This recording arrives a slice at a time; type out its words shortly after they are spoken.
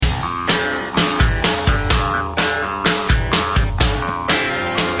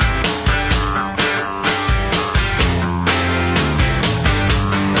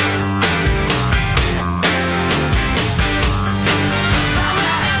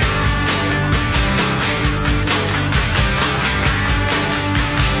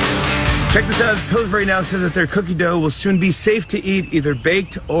Check this out. Pillsbury now says that their cookie dough will soon be safe to eat, either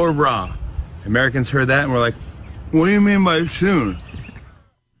baked or raw. Americans heard that and were like, what do you mean by soon?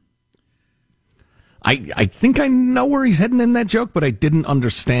 I think I know where he's heading in that joke, but I didn't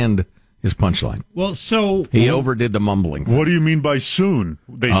understand his punchline. Well, so... He overdid the mumbling. What do you mean by soon?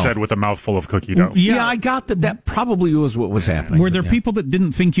 They said with a mouthful of cookie dough. Yeah, I got that. That probably was what was happening. Were there people that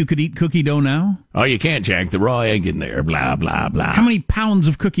didn't think you could eat cookie dough now? Oh, you can't, Jack. The raw egg in there, blah, blah, blah. How many pounds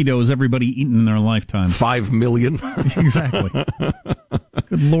of cookie dough has everybody eaten in their lifetime? 5 million. Exactly.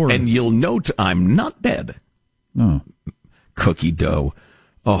 Good Lord. And you'll note I'm not dead. Oh. Cookie dough.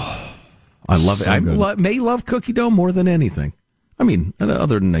 Oh, I love it. I may love cookie dough more than anything. I mean,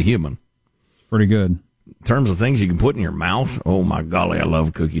 other than a human. Pretty good. In terms of things you can put in your mouth, oh my golly, I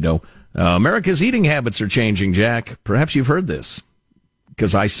love cookie dough. America's eating habits are changing, Jack. Perhaps you've heard this,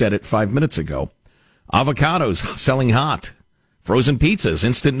 because I said it 5 minutes ago. Avocados selling hot. Frozen pizzas,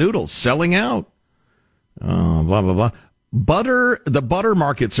 instant noodles selling out. Blah, blah, blah. The butter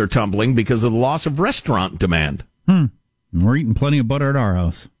markets are tumbling because of the loss of restaurant demand. We're eating plenty of butter at our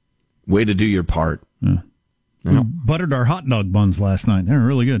house. Way to do your part. Yeah. We buttered our hot dog buns last night. They're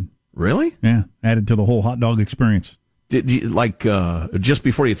really good. Really? Yeah, added to the whole hot dog experience. Did you, just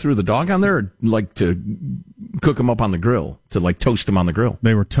before you threw the dog on there, or like to cook them up on the grill, to toast them on the grill?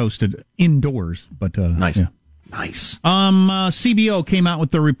 They were toasted indoors, but nice. Yeah. Nice. CBO came out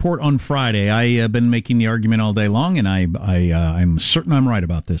with the report on Friday. I have been making the argument all day long, and I'm certain I'm right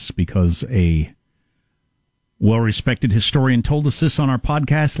about this because a well-respected historian told us this on our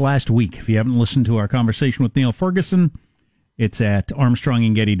podcast last week. If you haven't listened to our conversation with Neil Ferguson, it's at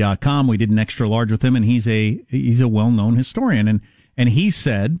ArmstrongandGetty.com. We did an extra large with him, and he's a well-known historian. And he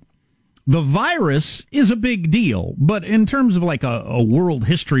said the virus is a big deal, but in terms of a world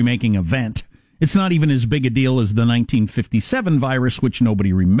history-making event, it's not even as big a deal as the 1957 virus, which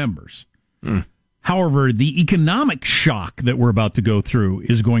nobody remembers. However, the economic shock that we're about to go through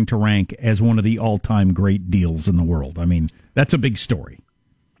is going to rank as one of the all-time great deals in the world. I mean, that's a big story.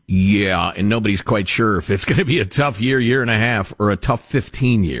 Yeah, and nobody's quite sure if it's going to be a tough year and a half, or a tough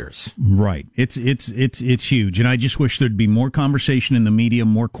 15 years. Right. It's huge, and I just wish there'd be more conversation in the media,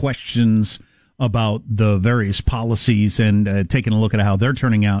 more questions about the various policies, and taking a look at how they're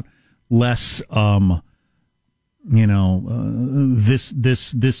turning out. Less, this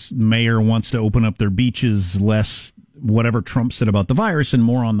mayor wants to open up their beaches. Less whatever Trump said about the virus, and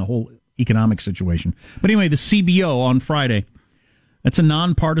more on the whole economic situation. But anyway, the CBO on Friday. That's a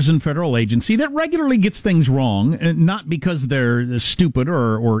nonpartisan federal agency that regularly gets things wrong, and not because they're stupid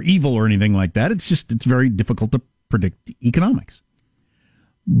or evil or anything like that. It's very difficult to predict economics.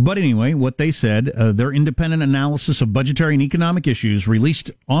 But anyway, what they said, their independent analysis of budgetary and economic issues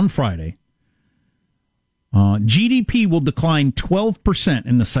released on Friday, GDP will decline 12%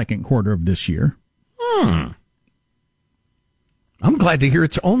 in the second quarter of this year. I'm glad to hear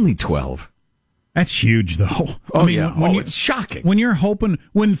it's only 12. That's huge, though. It's shocking. When you're hoping,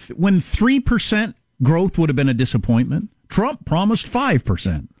 when 3% growth would have been a disappointment, Trump promised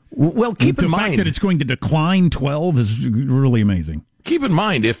 5%. Well, keep in mind the fact that it's going to decline 12 is really amazing. Keep in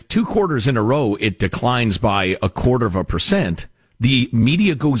mind, if 2 quarters in a row it declines by 0.25%, the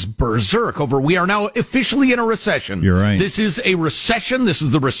media goes berserk over we are now officially in a recession. You're right. This is a recession. This is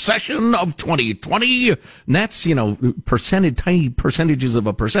the recession of 2020. And that's, tiny percentages of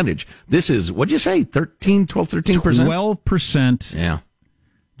a percentage. This is, what'd you say, 13%? 12%. Yeah.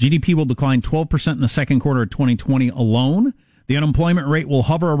 GDP will decline 12% in the second quarter of 2020 alone. The unemployment rate will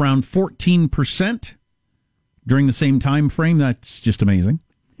hover around 14% during the same time frame. That's just amazing.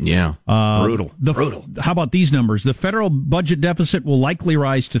 Yeah, brutal. How about these numbers? The federal budget deficit will likely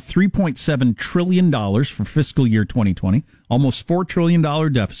rise to $3.7 trillion for fiscal year 2020, almost $4 trillion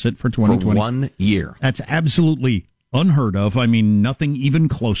deficit for 2020. For 1 year. That's absolutely unheard of. I mean, nothing even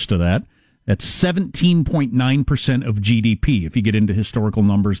close to that. That's 17.9% of GDP. If you get into historical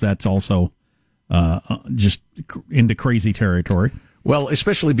numbers, that's also just into crazy territory. Well,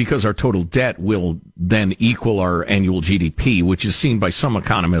 especially because our total debt will then equal our annual GDP, which is seen by some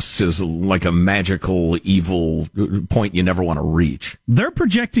economists as like a magical, evil point you never want to reach. They're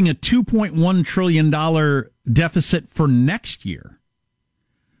projecting a $2.1 trillion deficit for next year.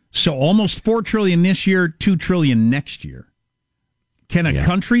 So almost $4 trillion this year, $2 trillion next year. Can a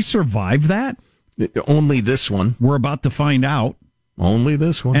country survive that? Only this one. We're about to find out. Only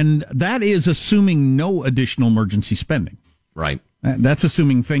this one. And that is assuming no additional emergency spending. Right. That's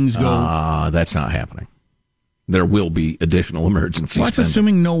assuming things go... that's not happening. There will be additional emergency spending. That's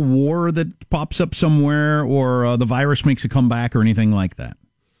assuming no war that pops up somewhere or the virus makes a comeback or anything like that.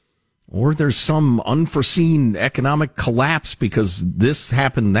 or there's some unforeseen economic collapse because this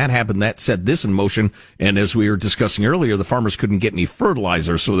happened, that set this in motion. And as we were discussing earlier, the farmers couldn't get any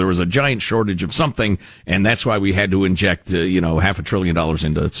fertilizer, so there was a giant shortage of something, and that's why we had to inject, $500 billion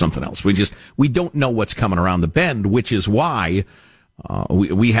into something else. We don't know what's coming around the bend, which is why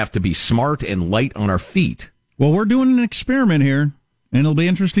we have to be smart and light on our feet. Well, we're doing an experiment here, and it'll be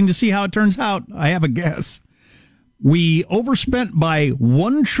interesting to see how it turns out. I have a guess. We overspent by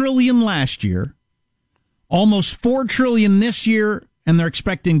 $1 trillion last year, almost $4 trillion this year, and they're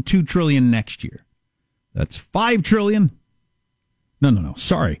expecting $2 trillion next year. That's $5 trillion. No.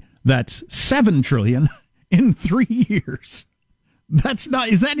 Sorry. That's $7 trillion in 3 years. Is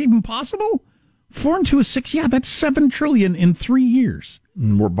that even possible? 4 and 2 is 6. Yeah, that's $7 trillion in 3 years.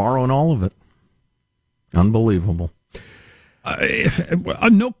 And we're borrowing all of it. Unbelievable.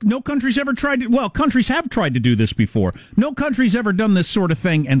 No country's ever tried to. Well, countries have tried to do this before. No country's ever done this sort of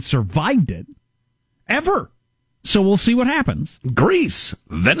thing and survived it. Ever. So we'll see what happens. Greece,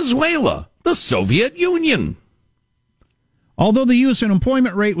 Venezuela, the Soviet Union. Although the U.S.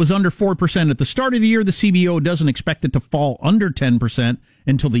 unemployment rate was under 4% at the start of the year, the CBO doesn't expect it to fall under 10%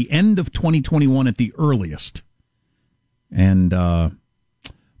 until the end of 2021 at the earliest. And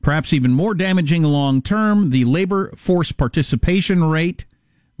perhaps even more damaging long term, the labor force participation rate,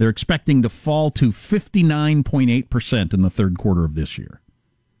 they're expecting to fall to 59.8% in the third quarter of this year,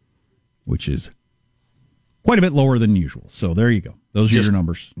 which is quite a bit lower than usual. So there you go. Those are your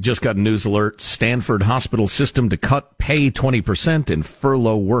numbers. Just got a news alert. Stanford hospital system to cut pay 20% and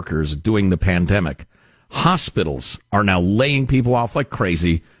furlough workers during the pandemic. Hospitals are now laying people off like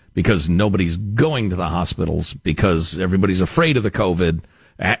crazy because nobody's going to the hospitals because everybody's afraid of the COVID.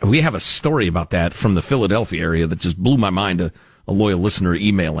 We have a story about that from the Philadelphia area that just blew my mind, a loyal listener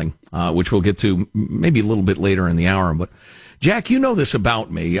emailing, which we'll get to maybe a little bit later in the hour. But, Jack, you know this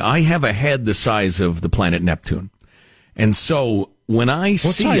about me. I have a head the size of the planet Neptune. And so when I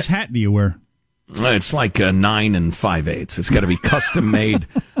see... What size hat do you wear? It's like 9 5/8. It's got to be custom made.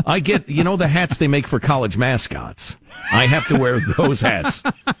 I get, the hats they make for college mascots. I have to wear those hats.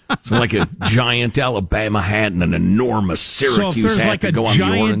 So like a giant Alabama hat and an enormous Syracuse hat to go on the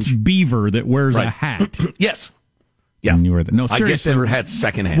orange. So if there's like a giant beaver that wears a hat. Yes. Yeah. And you wear that. No, seriously. I get their hats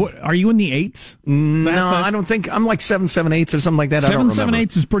secondhand. What, are you in the 8s? No, I don't think. I'm like 7 7/8 or something like that. 7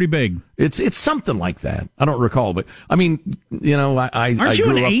 7/8 is pretty big. It's something like that. I don't recall, but I mean, Aren't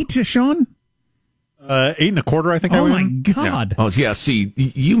you an 8, Sean? 8 1/4, I think. Oh my God! Yeah. Oh yeah. See,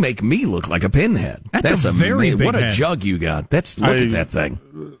 you make me look like a pinhead. That's a very big What a head. Jug you got. Look at that thing.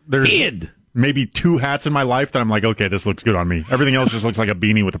 There's maybe 2 hats in my life that I'm like, okay, this looks good on me. Everything else just looks like a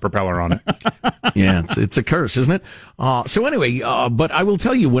beanie with a propeller on it. Yeah, it's a curse, isn't it? So anyway, but I will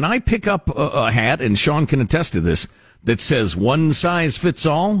tell you, when I pick up a hat, and Sean can attest to this, that says one size fits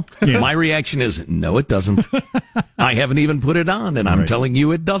all, my reaction is, no, it doesn't. I haven't even put it on, and I'm telling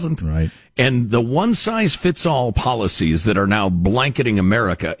you it doesn't. Right. And the one size fits all policies that are now blanketing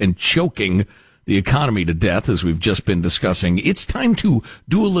America and choking the economy to death, as we've just been discussing, it's time to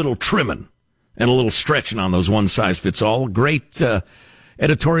do a little trimming and a little stretching on those one size fits all. Great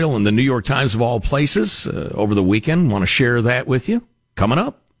editorial in the New York Times of all places over the weekend. Want to share that with you. Coming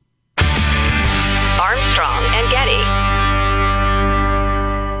up. Armstrong and Getty.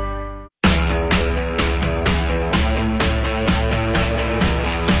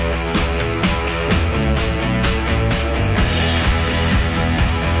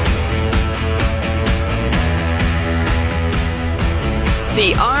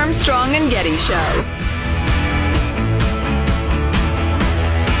 The Armstrong and Getty Show.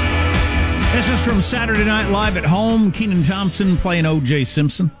 This is from Saturday Night Live at home. Kenan Thompson playing O.J.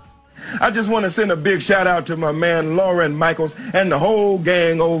 Simpson. I just want to send a big shout out to my man Lauren Michaels and the whole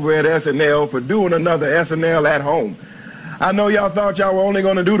gang over at SNL for doing another SNL at home. I know y'all thought y'all were only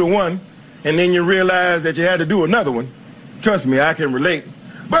going to do the one, and then you realized that you had to do another one. Trust me, I can relate.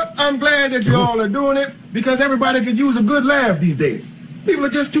 But I'm glad that you all are doing it because everybody could use a good laugh these days. People are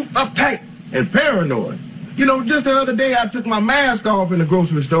just too uptight and paranoid. Just the other day I took my mask off in the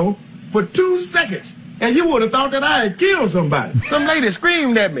grocery store for 2 seconds, and you would have thought that I had killed somebody. Some lady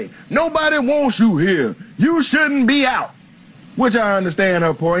screamed at me, "Nobody wants you here. You shouldn't be out." Which I understand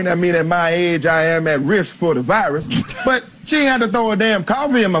her point. I mean, at my age, I am at risk for the virus. But she ain't had to throw a damn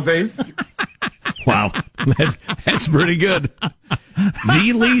coffee in my face. Wow, that's pretty good.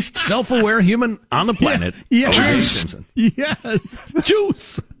 The least self-aware human on the planet. O.J. Simpson. Yes.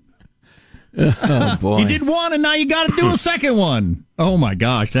 Juice. Oh, boy. You did one, and now you got to do a second one. Oh, my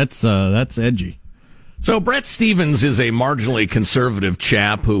gosh. That's edgy. So Brett Stevens is a marginally conservative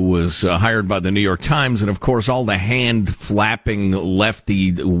chap who was hired by the New York Times, and of course all the hand-flapping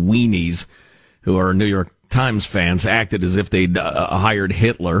lefty weenies who are New York Times fans acted as if they'd hired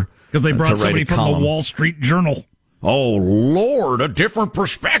Hitler. Because they brought to write somebody a from column. the Wall Street Journal. Oh, Lord, a different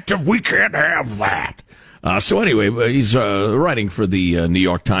perspective. We can't have that. So anyway, he's writing for the New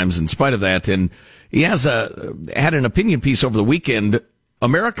York Times in spite of that, and he has had an opinion piece over the weekend.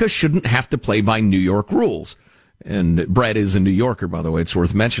 America shouldn't have to play by New York rules. And Brett is a New Yorker, by the way. It's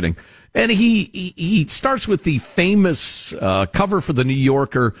worth mentioning. And he starts with the famous cover for the New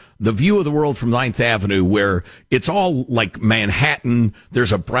Yorker, The View of the World from 9th Avenue, where it's all like Manhattan.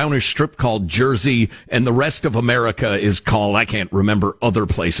 There's a brownish strip called Jersey, and the rest of America is called, I can't remember, other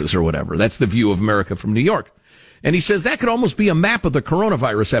places or whatever. That's the view of America from New York. And he says that could almost be a map of the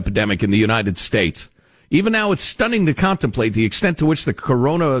coronavirus epidemic in the United States. Even now, it's stunning to contemplate the extent to which the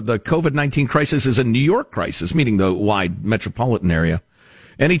COVID-19 crisis is a New York crisis, meaning the wide metropolitan area.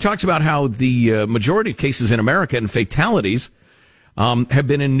 And he talks about how the majority of cases in America and fatalities have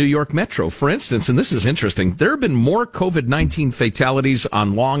been in New York Metro. For instance, and this is interesting, there have been more COVID-19 fatalities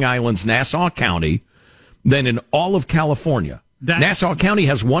on Long Island's Nassau County than in all of California. Nassau County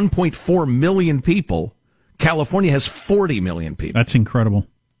has 1.4 million people. California has 40 million people. That's incredible.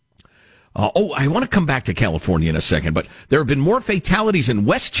 I want to come back to California in a second, but there have been more fatalities in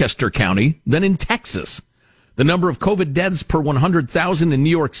Westchester County than in Texas. The number of COVID deaths per 100,000 in New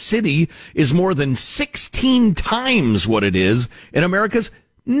York City is more than 16 times what it is in America's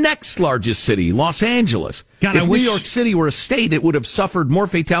next largest city, Los Angeles. God, if New York City were a state, it would have suffered more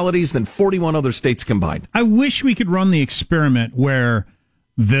fatalities than 41 other states combined. I wish we could run the experiment where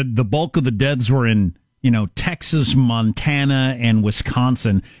the bulk of the deaths were in Texas, Montana, and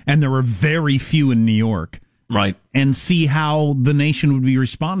Wisconsin, and there were very few in New York. Right. And see how the nation would be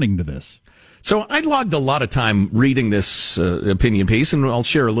responding to this. So I logged a lot of time reading this opinion piece, and I'll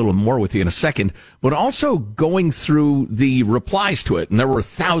share a little more with you in a second, but also going through the replies to it. And there were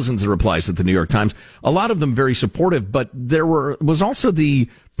thousands of replies at the New York Times, a lot of them very supportive, but there was also the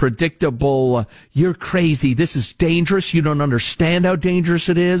predictable, you're crazy, this is dangerous, you don't understand how dangerous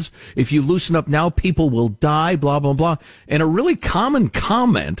it is, if you loosen up now, people will die, blah, blah, blah. And a really common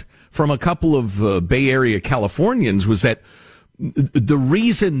comment from a couple of Bay Area Californians was that the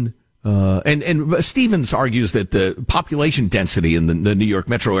reason, and Stevens argues that the population density in the New York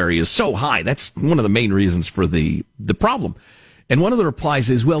metro area is so high, that's one of the main reasons for the problem. And one of the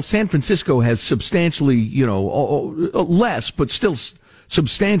replies is, well, San Francisco has substantially, less, but still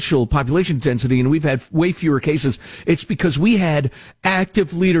substantial population density, and we've had way fewer cases. It's because we had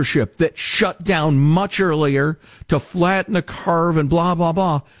active leadership that shut down much earlier to flatten the curve and blah, blah,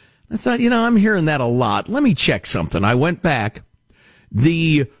 blah. I thought, I'm hearing that a lot. Let me check something. I went back.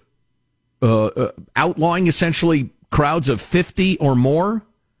 The outlawing essentially crowds of 50 or more,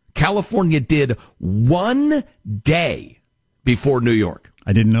 California did one day before New York.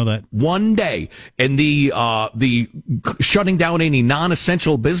 I didn't know that. One day. And the shutting down any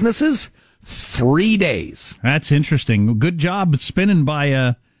non-essential businesses, 3 days. That's interesting. Good job spinning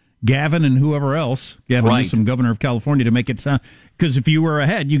by Gavin and whoever else. Gavin Newsom, governor of California, to make it sound, because if you were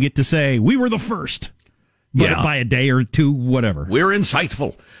ahead, you get to say, we were the first. But by a day or two, whatever. We're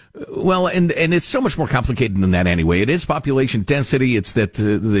insightful. Well, and it's so much more complicated than that anyway. It is population density. It's that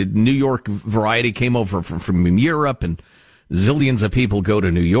the New York variety came over from Europe, and zillions of people go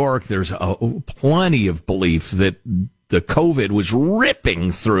to New York. There's plenty of belief that the COVID was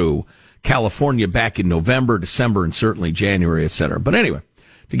ripping through California back in November, December, and certainly January, et cetera. But anyway,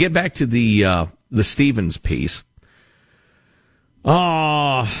 to get back to the Stevens piece.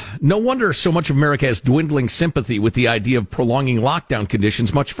 No wonder so much of America has dwindling sympathy with the idea of prolonging lockdown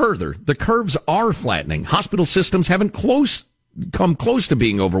conditions much further. The curves are flattening. Hospital systems haven't come close to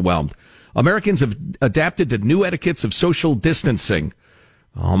being overwhelmed. Americans have adapted to new etiquettes of social distancing.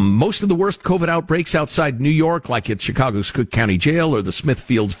 Most of the worst COVID outbreaks outside New York, like at Chicago's Cook County Jail or the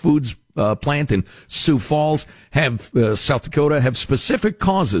Smithfield Foods plant in Sioux Falls, South Dakota, have specific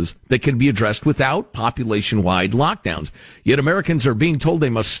causes that can be addressed without population-wide lockdowns. Yet Americans are being told they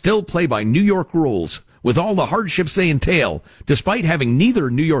must still play by New York rules, with all the hardships they entail, despite having neither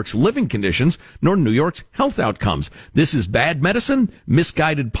New York's living conditions nor New York's health outcomes. This is bad medicine,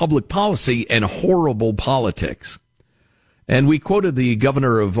 misguided public policy, and horrible politics. And we quoted the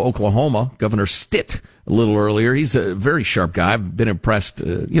governor of Oklahoma, Governor Stitt, a little earlier. He's a very sharp guy. I've been impressed.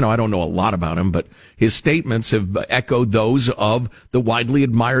 I don't know a lot about him, but his statements have echoed those of the widely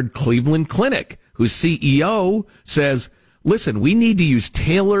admired Cleveland Clinic, whose CEO says, Listen, we need to use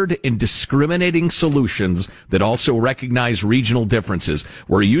tailored and discriminating solutions that also recognize regional differences.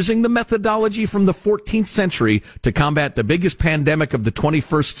 We're using the methodology from the 14th century to combat the biggest pandemic of the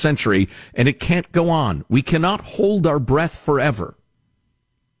 21st century, and it can't go on. We cannot hold our breath forever.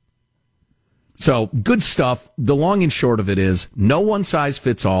 So, good stuff. The long and short of it is no one size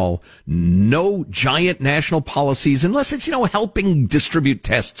fits all, no giant national policies, unless it's, helping distribute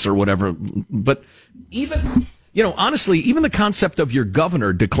tests or whatever. But even... honestly, even the concept of your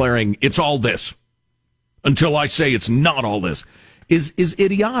governor declaring it's all this until I say it's not all this is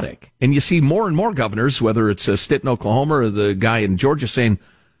idiotic. And you see more and more governors, whether it's Stitt in Oklahoma or the guy in Georgia, saying,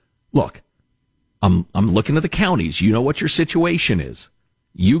 look, I'm looking at the counties. You know what your situation is.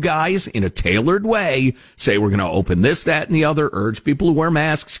 You guys, in a tailored way, say we're going to open this, that, and the other, urge people to wear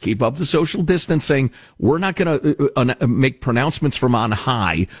masks, keep up the social distancing. We're not going to make pronouncements from on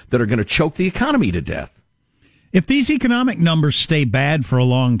high that are going to choke the economy to death. If these economic numbers stay bad for a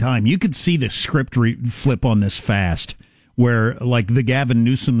long time, you could see the script flip on this fast, where like the Gavin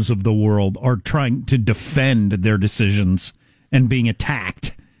Newsoms of the world are trying to defend their decisions and being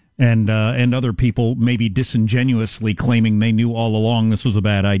attacked, and other people maybe disingenuously claiming they knew all along this was a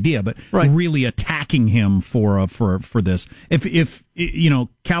bad idea, but really attacking him for this. If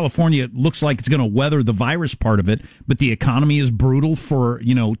California looks like it's going to weather the virus part of it, but the economy is brutal for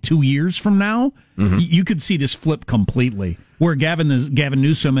 2 years from now, you could see this flip completely, where Gavin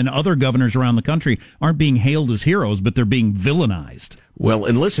Newsom and other governors around the country aren't being hailed as heroes, but they're being villainized. Well,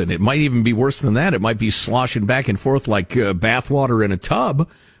 and listen, it might even be worse than that. It might be sloshing back and forth like bathwater in a tub,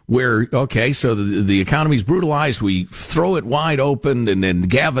 where, okay, so the economy's brutalized, we throw it wide open, and then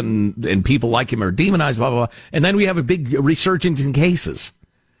Gavin and people like him are demonized, blah, blah, blah. And then we have a big resurgence in cases.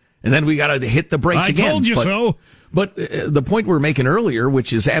 And then we got to hit the brakes again. I told you so. But the point we were making earlier,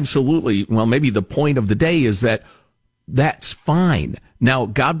 which is absolutely, well, maybe the point of the day, is that that's fine. Now,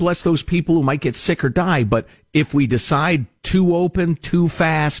 God bless those people who might get sick or die, but if we decide too open, too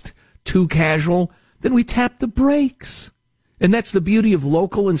fast, too casual, then we tap the brakes. And that's the beauty of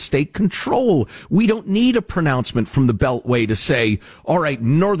local and state control. We don't need a pronouncement from the Beltway to say, all right,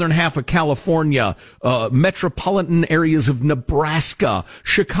 northern half of California, metropolitan areas of Nebraska,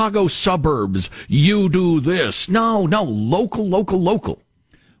 Chicago suburbs, you do this. No, local.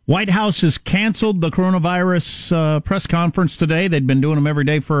 White House has canceled the coronavirus press conference today. They'd been doing them every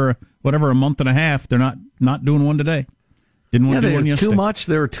day for, a month and a half. They're not doing one today. Didn't want to do one yesterday. Too much.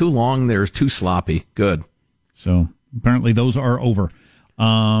 They were too long. They were too sloppy. Good. So apparently those are over.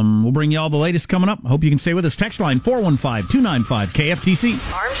 We'll bring you all the latest coming up. Hope you can stay with us. Text line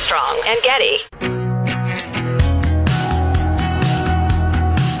 415-295-KFTC. Armstrong and Getty.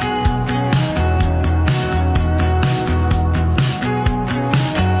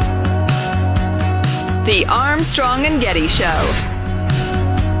 The Armstrong and Getty Show.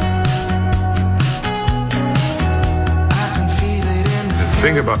 The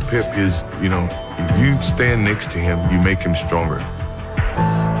thing about Pip is, if you stand next to him, you make him stronger.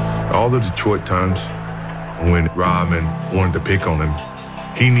 All the Detroit times when Rodman wanted to pick on him,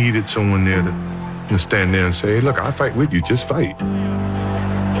 he needed someone there to stand there and say, hey, look, I fight with you, just fight.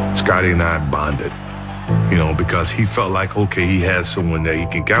 Scotty and I bonded, because he felt like, okay, he has someone that he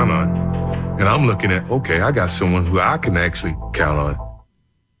can count on. And I'm looking at, okay, I got someone who I can actually count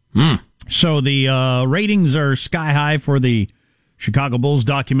on. So the ratings are sky high for the Chicago Bulls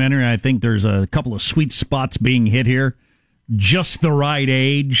documentary. I think there's a couple of sweet spots being hit here. Just the right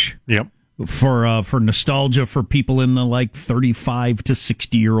age. Yep. For nostalgia for people in the 35 to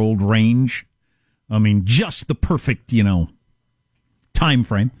 60-year-old range. I mean, just the perfect, time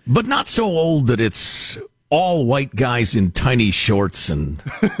frame. But not so old that it's all white guys in tiny shorts and,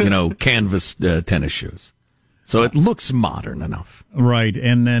 canvas tennis shoes. So it looks modern enough. Right,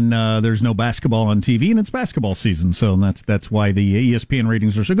 and then there's no basketball on TV, and it's basketball season, so that's why the ESPN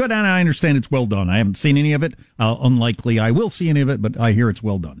ratings are so good, and I understand it's well done. I haven't seen any of it. Unlikely I will see any of it, but I hear it's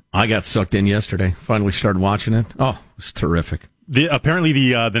well done. I got sucked in yesterday. Finally started watching it. Oh, it was terrific. Apparently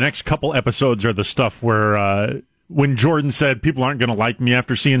the next couple episodes are the stuff where when Jordan said people aren't going to like me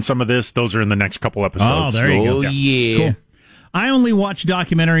after seeing some of this, those are in the next couple episodes. Oh, there you go. Oh, yeah. Cool. I only watch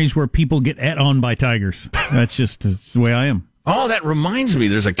documentaries where people get ate on by tigers. That's the way I am. Oh, that reminds me.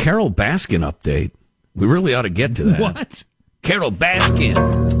 There's a Carol Baskin update. We really ought to get to that. What? Carol Baskin.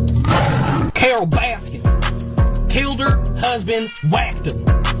 Carol Baskin killed her husband, whacked him.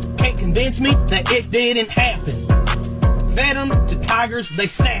 Can't convince me that it didn't happen. Fed them to tigers, they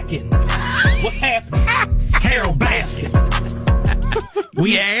snacking. What's happening? Carol Baskin.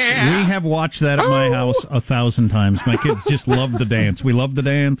 We have watched that at my house 1,000 times. My kids just love the dance. We love the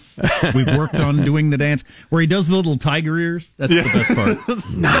dance. We've worked on doing the dance where he does the little tiger ears. That's the best part.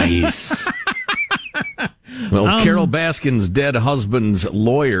 Nice. Well, Carol Baskin's dead husband's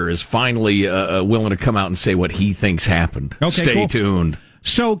lawyer is finally willing to come out and say what he thinks happened. Okay, Stay tuned.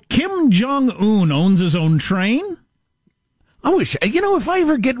 So Kim Jong-un owns his own train? I wish, if I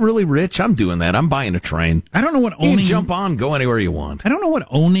ever get really rich, I'm doing that. I'm buying a train. I don't know what You owning... can jump on, go anywhere you want. I don't know what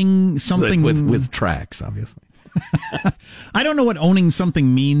owning something... With tracks, obviously. I don't know what owning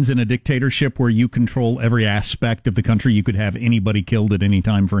something means in a dictatorship where you control every aspect of the country. You could have anybody killed at any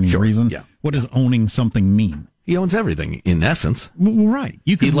time for any reason. Yeah. What does owning something mean? He owns everything, in essence. Right.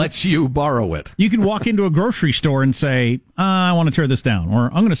 He lets you borrow it. You can walk into a grocery store and say, I want to tear this down, or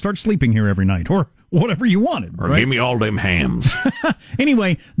I'm going to start sleeping here every night, or whatever you wanted. Or right? give me all them hams.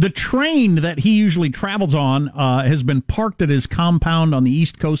 Anyway, the train that he usually travels on has been parked at his compound on the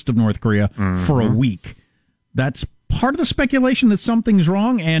east coast of North Korea for a week. That's part of the speculation that something's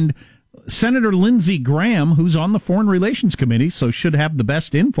wrong, and Senator Lindsey Graham, who's on the Foreign Relations Committee, so should have the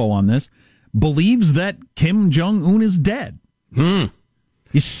best info on this, believes that Kim Jong-un is dead.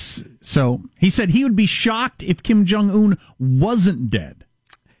 So he said he would be shocked if Kim Jong-un wasn't dead.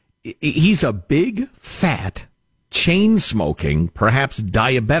 He's a big, fat, chain-smoking, perhaps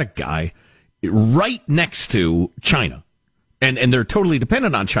diabetic guy right next to China. And they're totally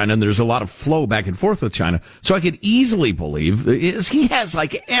dependent on China, and there's a lot of flow back and forth with China. So I could easily believe he has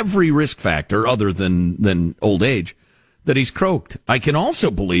like every risk factor other than old age that he's croaked. I can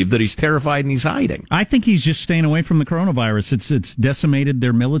also believe that he's terrified and he's hiding. I think he's just staying away from the coronavirus. It's decimated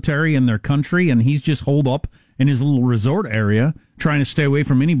their military and their country, and he's just holed up in his little resort area trying to stay away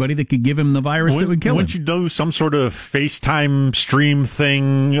from anybody that could give him the virus that would kill him. Wouldn't you do some sort of FaceTime stream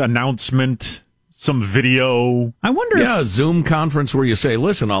thing, announcement, some video? I wonder a Zoom conference where you say,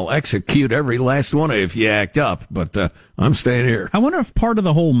 listen, I'll execute every last one if you act up, but I'm staying here. I wonder if part of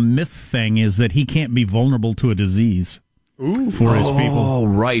the whole myth thing is that he can't be vulnerable to a disease. For his people. Oh,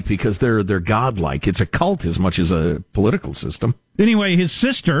 right, because they're godlike. It's a cult as much as a political system. Anyway, his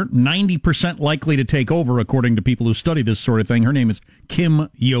sister, 90% likely to take over, according to people who study this sort of thing. Her name is Kim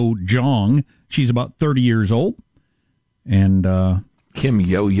Yo-jong. She's about 30 years old. And Kim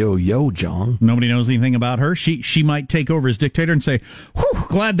Yo-Jong. Nobody knows anything about her. She might take over as dictator and say, whew,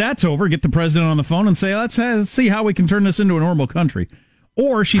 glad that's over. Get the president on the phone and say, let's see how we can turn this into a normal country.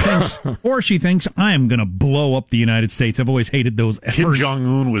 Or she thinks, I am going to blow up the United States. I've always hated those efforts. Kim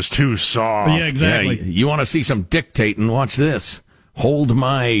Jong-un was too soft. Yeah, exactly. Yeah, you want to see some dictating? Watch this. Hold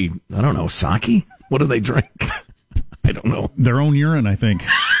my, I don't know, sake? What do they drink? I don't know. Their own urine, I think,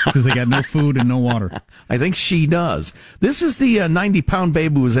 because they got no food and no water. I think she does. This is the 90-pound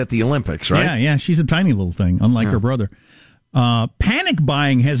babe who was at the Olympics, right? Yeah, she's a tiny little thing, unlike her brother. Panic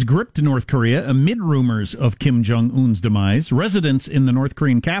buying has gripped North Korea amid rumors of Kim Jong-un's demise. Residents in the North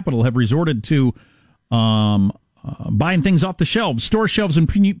Korean capital have resorted to buying things off the shelves. Store shelves in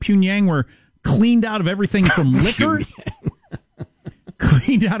Pyongyang were cleaned out of everything from liquor.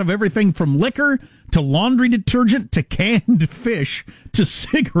 Cleaned out of everything from liquor to laundry detergent to canned fish to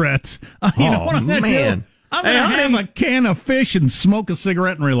cigarettes. You know what I'm going to do? I'm going to have a can of fish and smoke a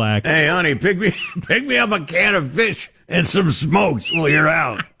cigarette and relax. Hey, honey, pick me up a can of fish and some smokes while you're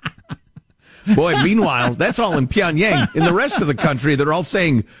out. Boy, meanwhile, that's all in Pyongyang. In the rest of the country, they're all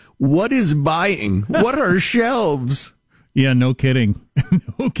saying, what is buying? What are shelves? Yeah, no kidding.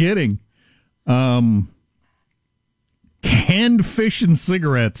 No kidding. Canned fish and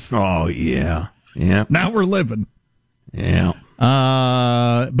cigarettes. Oh, yeah. Yeah. Now we're living. Yeah.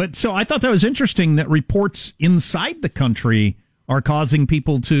 But so I thought that was interesting that reports inside the country are causing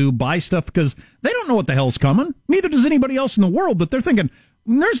people to buy stuff because they don't know what the hell's coming. Neither does anybody else in the world, but they're thinking,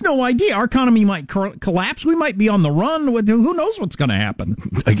 there's no idea. Our economy might collapse. We might be on the run. Who knows what's going to happen?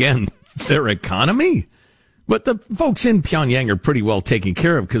 Again, their economy? But the folks in Pyongyang are pretty well taken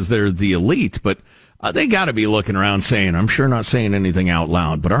care of because they're the elite, but they got to be looking around saying, I'm sure not saying anything out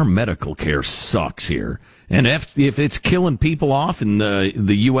loud, but our medical care sucks here. And if it's killing people off in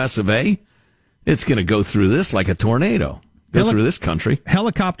the U.S. of A., it's going to go through this like a tornado. Go through this country.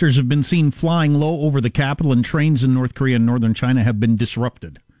 Helicopters have been seen flying low over the capital, and trains in North Korea and northern China have been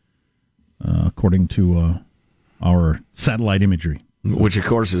disrupted, according to our satellite imagery. Which, of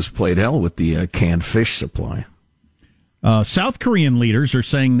course, has played hell with the canned fish supply. South Korean leaders are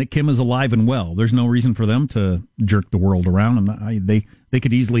saying that Kim is alive and well. There's no reason for them to jerk the world around, and they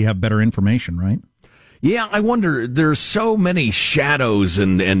could easily have better information, right? Yeah, I wonder, there's so many shadows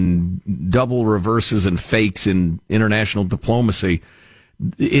and double reverses and fakes in international diplomacy.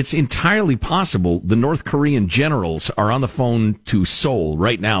 it's entirely possible the North Korean generals are on the phone to Seoul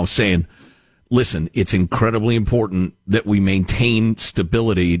right now saying, listen, it's incredibly important that we maintain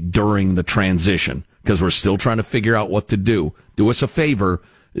stability during the transition because we're still trying to figure out what to do. Do us a favor.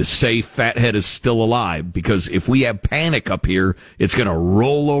 Say Fathead is still alive, because if we have panic up here, it's going to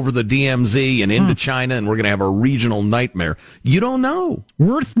roll over the DMZ and into China, and we're going to have a regional nightmare. You don't know.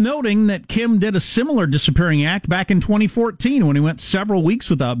 Worth noting that Kim did a similar disappearing act back in 2014 when he went several weeks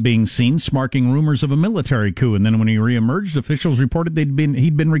without being seen, sparking rumors of a military coup. And then when he reemerged, officials reported he'd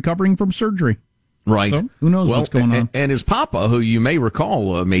been recovering from surgery. Right. So, who knows what's going on? And his papa, who you may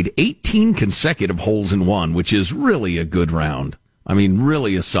recall, made 18 consecutive holes in one, which is really a good round. I mean,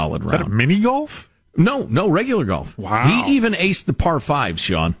 really a solid round. Is that a mini golf? No, regular golf. Wow. He even aced the par fives,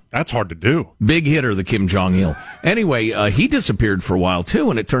 Sean. That's hard to do. Big hitter, the Kim Jong-il. Anyway, he disappeared for a while,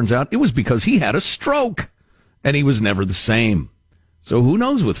 too, and it turns out it was because he had a stroke, and he was never the same. So who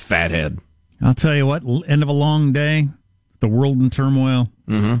knows with Fathead? I'll tell you what, end of a long day, the world in turmoil.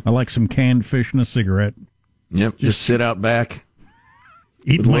 Mm-hmm. I like some canned fish and a cigarette. Yep, just sit out back.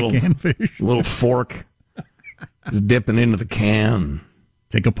 Eat my canned fish. Little fork. Just dipping into the can.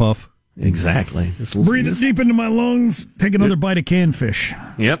 Take a puff. Exactly. Just breathe it deep into my lungs. Take another bite of canned fish.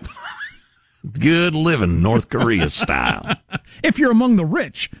 Yep. Good living, North Korea style. If you're among the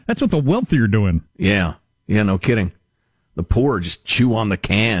rich, that's what the wealthy are doing. Yeah, no kidding. The poor just chew on the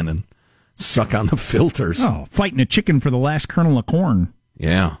can and suck on the filters. Oh, fighting a chicken for the last kernel of corn.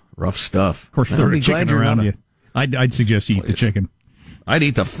 Yeah, rough stuff. Of course, throw a chicken around you. I'd suggest you eat the chicken. I'd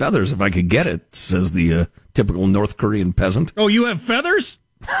eat the feathers if I could get it, says the typical North Korean peasant. Oh, you have feathers?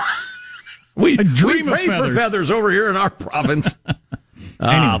 we dream pray of for feathers over here in our province.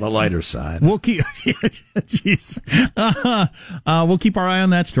 Anyway, the lighter side. We'll keep. Jeez. We'll keep our eye on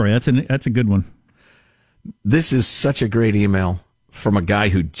that story. That's a good one. This is such a great email from a guy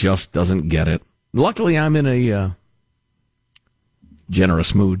who just doesn't get it. Luckily, I'm in a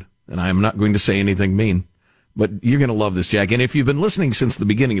generous mood, and I'm not going to say anything mean. But you're going to love this, Jack. And if you've been listening since the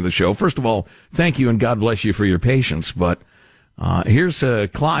beginning of the show, first of all, thank you and God bless you for your patience. But here's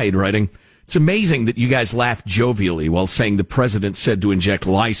Clyde writing, it's amazing that you guys laughed jovially while saying the president said to inject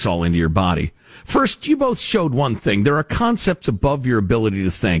Lysol into your body. First, you both showed one thing. There are concepts above your ability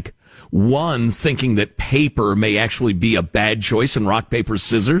to think. One, thinking that paper may actually be a bad choice in rock, paper,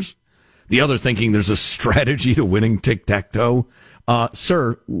 scissors. The other, thinking there's a strategy to winning tic-tac-toe.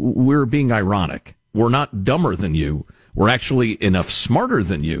 Sir, we're being ironic. We're not dumber than you. We're actually enough smarter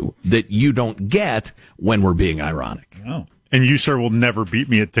than you that you don't get when we're being ironic. Oh. And you, sir, will never beat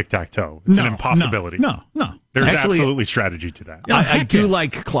me at tic-tac-toe. It's an impossibility. No. There's actually, absolutely strategy to that. I do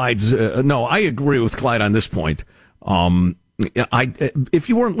like Clyde's... I agree with Clyde on this point. If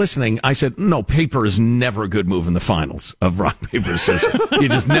you weren't listening, I said, no, paper is never a good move in the finals of rock, paper, scissors. You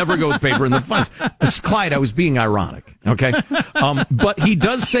just never go with paper in the finals. It's Clyde, I was being ironic, okay? But he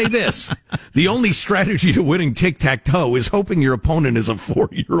does say this. The only strategy to winning tic-tac-toe is hoping your opponent is a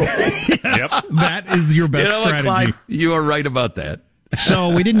 4-year-old. Yep. That is your best strategy. Clyde, you are right about that. So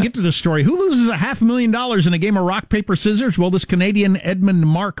we didn't get to the story. Who loses $500,000 in a game of rock, paper, scissors? Well, this Canadian Edmund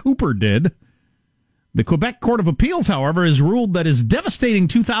Mark Hooper did. The Quebec Court of Appeals, however, has ruled that his devastating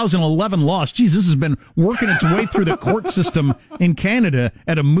 2011 loss, geez, this has been working its way through the court system in Canada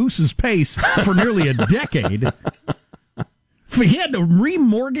at a moose's pace for nearly a decade. He had to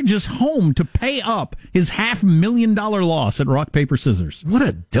remortgage his home to pay up his $500,000 loss at rock, paper, scissors. What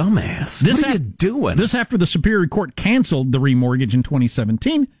a dumbass. What are you doing? This after the Superior Court canceled the remortgage in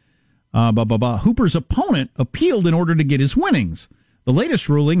 2017. Hooper's opponent appealed in order to get his winnings. The latest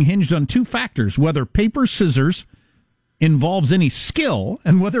ruling hinged on two factors, whether paper scissors involves any skill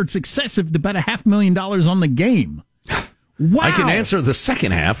and whether it's excessive to bet $500,000 on the game. Wow. I can answer the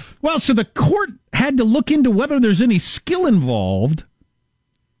second half. Well, so the court had to look into whether there's any skill involved.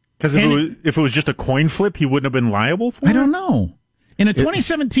 Because if it was just a coin flip, he wouldn't have been liable for it? I don't know. In a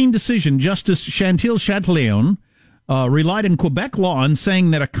 2017 decision, Justice Chantil Chatelain relied on Quebec law on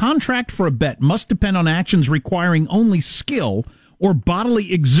saying that a contract for a bet must depend on actions requiring only skill or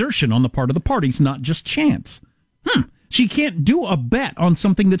bodily exertion on the part of the parties, not just chance. She can't do a bet on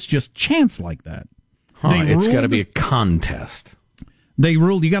something that's just chance like that. It's got to be a contest. They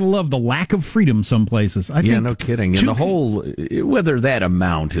ruled, you got to love the lack of freedom some places. I think no kidding. And the whole, whether that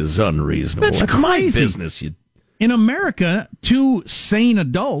amount is unreasonable. That's crazy. My business. In America, two sane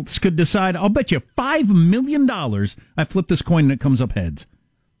adults could decide, I'll bet you $5 million I flip this coin and it comes up heads.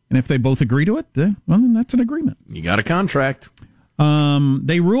 And if they both agree to it, well, then that's an agreement. You got a contract.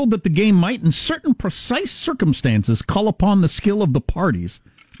 They ruled that the game might, in certain precise circumstances, call upon the skill of the parties,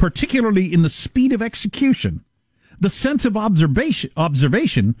 particularly in the speed of execution. the sense of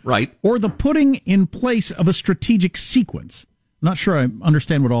observation, Right. or the putting in place of a strategic sequence. I'm not sure I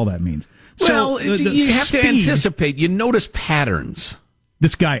understand what all that means. Well, So, the you have to speed- anticipate. You notice patterns.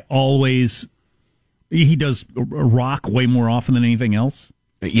 This guy he does rock way more often than anything else.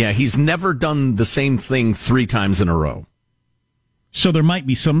 Yeah, he's never done the same thing 3 times in a row. So there might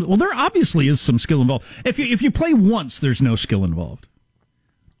be there obviously is some skill involved. If you play once, there's no skill involved.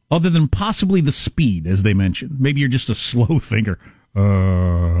 Other than possibly the speed, as they mentioned. Maybe you're just a slow thinker.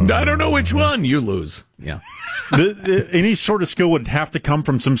 I don't know which one. You lose. Yeah. Any sort of skill would have to come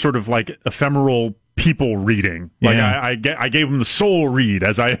from some sort of like ephemeral people reading. Like Yeah. I gave him the soul read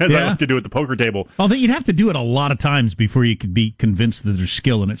as I like to do at the poker table. Although you'd have to do it a lot of times before you could be convinced that there's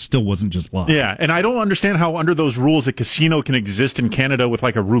skill and it still wasn't just luck. Yeah, and I don't understand how under those rules a casino can exist in Canada with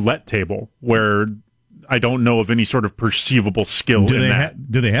like a roulette table where I don't know of any sort of perceivable skill in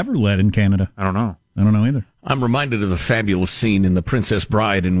that. Do they have roulette in Canada? I don't know. I don't know either. I'm reminded of the fabulous scene in The Princess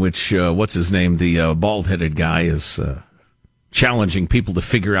Bride in which, what's his name, the bald-headed guy is challenging people to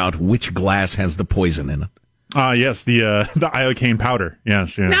figure out which glass has the poison in it. Yes, the iocane powder.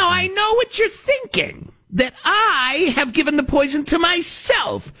 Yes. Now I know what you're thinking. That I have given the poison to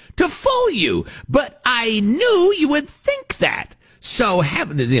myself to fool you. But I knew you would think that. So,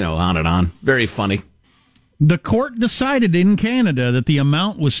 on and on. Very funny. The court decided in Canada that the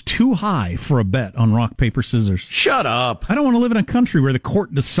amount was too high for a bet on rock, paper, scissors. Shut up. I don't want to live in a country where the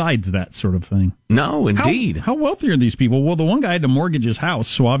court decides that sort of thing. No, indeed. How wealthy are these people? Well, the one guy had to mortgage his house,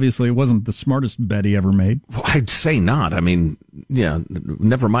 so obviously it wasn't the smartest bet he ever made. Well, I'd say not. I mean,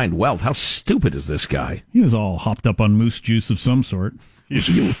 never mind wealth. How stupid is this guy? He was all hopped up on moose juice of some sort.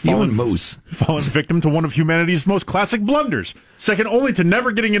 He's You and Moose. fallen victim to one of humanity's most classic blunders, second only to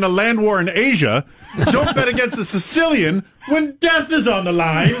never getting in a land war in Asia. Don't bet against the Sicilian when death is on the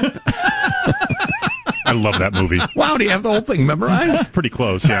line. I love that movie. Wow, do you have the whole thing memorized? Pretty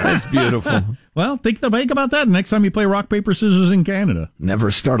close, yeah. That's beautiful. Well, think about that next time you play rock, paper, scissors in Canada. Never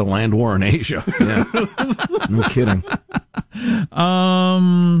start a land war in Asia. Yeah. No kidding.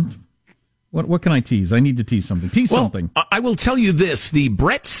 What can I tease? I need to tease something. Something. I will tell you this. The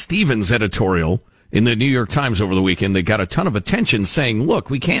Brett Stevens editorial in the New York Times over the weekend, they got a ton of attention saying, look,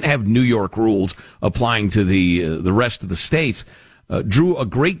 we can't have New York rules applying to the rest of the states. Drew a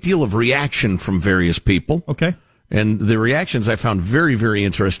great deal of reaction from various people. Okay. And the reactions I found very, very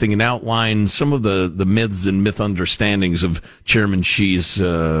interesting and outline some of the myths and understandings of Chairman Xi's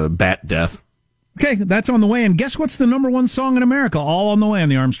bat death. Okay, that's on the way. And guess what's the #1 song in America? All on the way on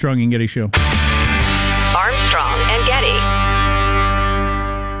the Armstrong and Getty Show. Armstrong and Getty.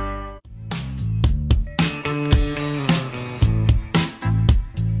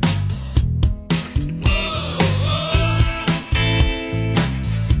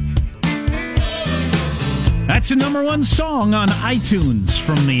 That's the #1 song on iTunes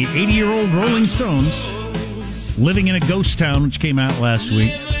from the 80-year-old Rolling Stones, Living in a Ghost Town, which came out last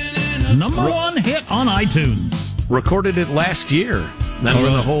week. #1 hit on iTunes. Recorded it last year. Then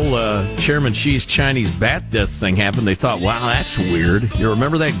when the whole Chairman Xi's Chinese bat death thing happened, they thought, wow, that's weird. You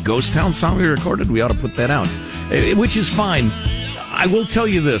remember that Ghost Town song we recorded? We ought to put that out, which is fine. I will tell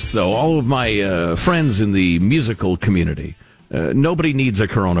you this, though. All of my friends in the musical community, nobody needs a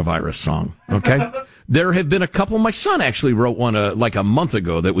coronavirus song, okay? There have been a couple. My son actually wrote one like a month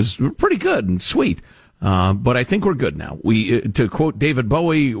ago that was pretty good and sweet. But I think we're good now. To quote David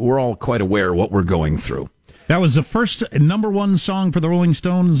Bowie, we're all quite aware of what we're going through. That was the first #1 song for the Rolling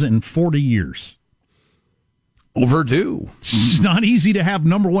Stones in 40 years. Overdue. It's not easy to have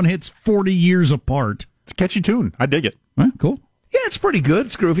 #1 hits 40 years apart. It's a catchy tune. I dig it. Cool. Yeah, it's pretty good.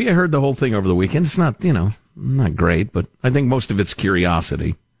 It's groovy. I heard the whole thing over the weekend. It's not, not great, but I think most of it's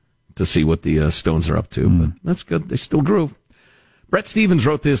curiosity to see what the Stones are up to. But that's good. They still groove. Brett Stevens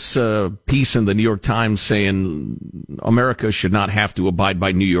wrote this piece in the New York Times saying America should not have to abide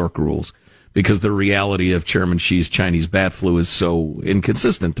by New York rules because the reality of Chairman Xi's Chinese bat flu is so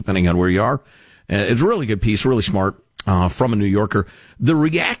inconsistent depending on where you are. It's a really good piece, really smart, from a New Yorker. The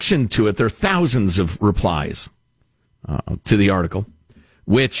reaction to it, there are thousands of replies to the article,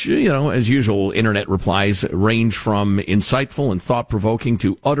 which, as usual, internet replies range from insightful and thought-provoking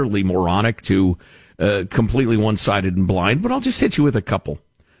to utterly moronic to completely one-sided and blind, but I'll just hit you with a couple.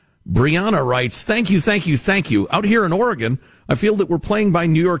 Brianna writes, thank you. Out here in Oregon, I feel that we're playing by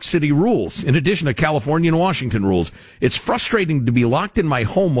New York City rules, in addition to California and Washington rules. It's frustrating to be locked in my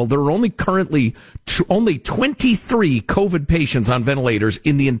home while there are only currently only 23 COVID patients on ventilators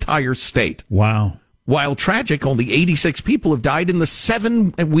in the entire state. Wow. While tragic, only 86 people have died in the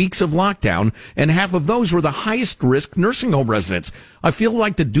 7 weeks of lockdown, and half of those were the highest risk nursing home residents. I feel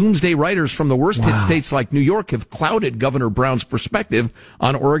like the doomsday writers from the worst hit states like New York have clouded Governor Brown's perspective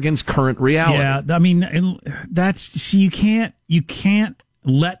on Oregon's current reality. Yeah, I mean, you can't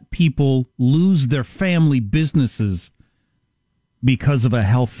let people lose their family businesses because of a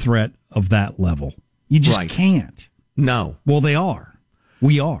health threat of that level. You just can't. No. Well, they are.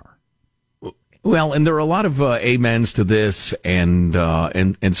 We are. Well, and there are a lot of amens to this and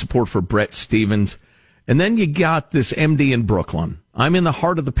support for Brett Stevens. And then you got this MD in Brooklyn. I'm in the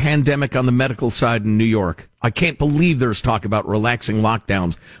heart of the pandemic on the medical side in New York. I can't believe there's talk about relaxing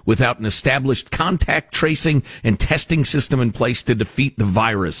lockdowns without an established contact tracing and testing system in place to defeat the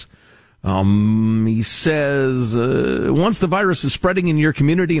virus. He says, once the virus is spreading in your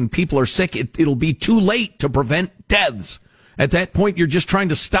community and people are sick, it'll be too late to prevent deaths. At that point, you're just trying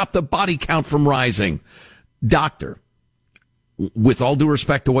to stop the body count from rising. Doctor, with all due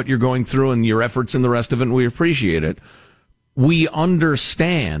respect to what you're going through and your efforts and the rest of it, and we appreciate it, we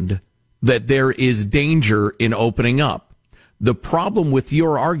understand that there is danger in opening up. The problem with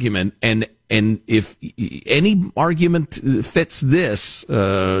your argument, and if any argument fits this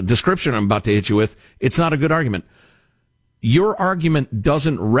description I'm about to hit you with, it's not a good argument. Your argument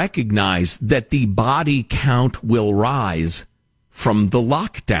doesn't recognize that the body count will rise from the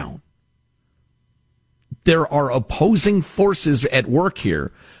lockdown. There are opposing forces at work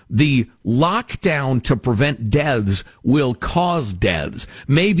here. The lockdown to prevent deaths will cause deaths,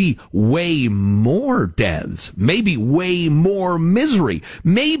 maybe way more deaths, maybe way more misery,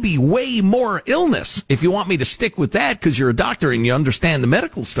 maybe way more illness. If you want me to stick with that because you're a doctor and you understand the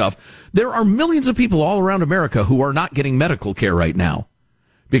medical stuff, there are millions of people all around America who are not getting medical care right now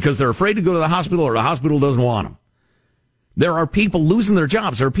because they're afraid to go to the hospital or the hospital doesn't want them. There are people losing their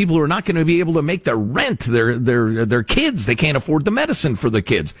jobs. There are people who are not going to be able to make their rent, their kids. They can't afford the medicine for the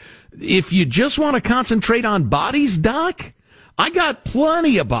kids. If you just want to concentrate on bodies, Doc, I got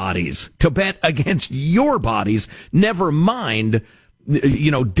plenty of bodies to bet against your bodies. Never mind,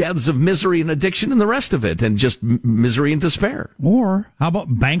 deaths of misery and addiction and the rest of it, and just misery and despair. Or how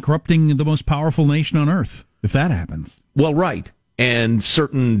about bankrupting the most powerful nation on earth, if that happens? Well, right. And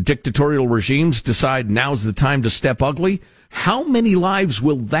certain dictatorial regimes decide now's the time to step ugly. How many lives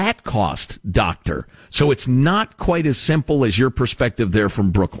will that cost, Doctor? So it's not quite as simple as your perspective there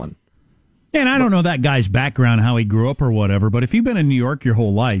from Brooklyn. And I don't know that guy's background, how he grew up or whatever, but if you've been in New York your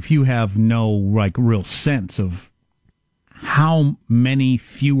whole life, you have no real sense of how many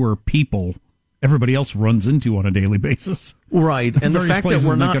fewer people everybody else runs into on a daily basis. Right, and the fact that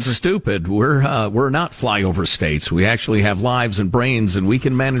we're not stupid, we're not flyover states. We actually have lives and brains, and we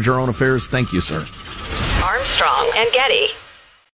can manage our own affairs. Thank you, sir. Armstrong and Getty.